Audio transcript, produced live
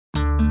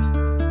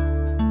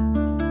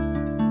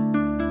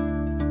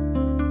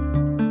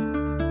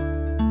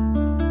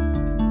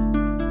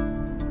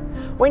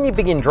When you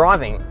begin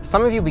driving,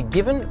 some of you will be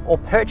given or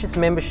purchase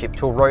membership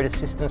to a road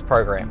assistance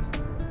program.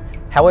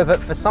 However,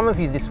 for some of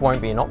you this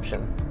won't be an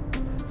option.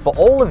 For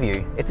all of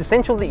you, it's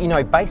essential that you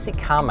know basic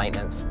car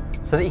maintenance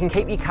so that you can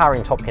keep your car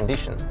in top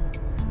condition.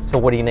 So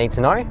what do you need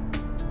to know?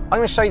 I'm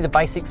going to show you the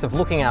basics of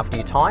looking after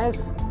your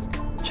tyres,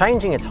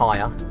 changing a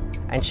tyre,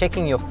 and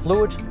checking your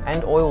fluid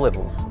and oil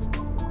levels.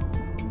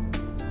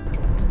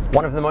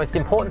 One of the most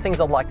important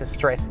things I'd like to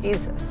stress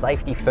is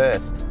safety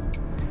first.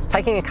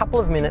 Taking a couple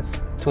of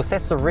minutes to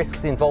assess the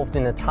risks involved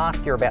in the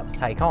task you're about to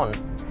take on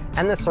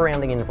and the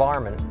surrounding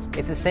environment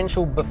is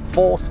essential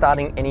before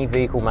starting any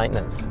vehicle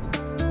maintenance.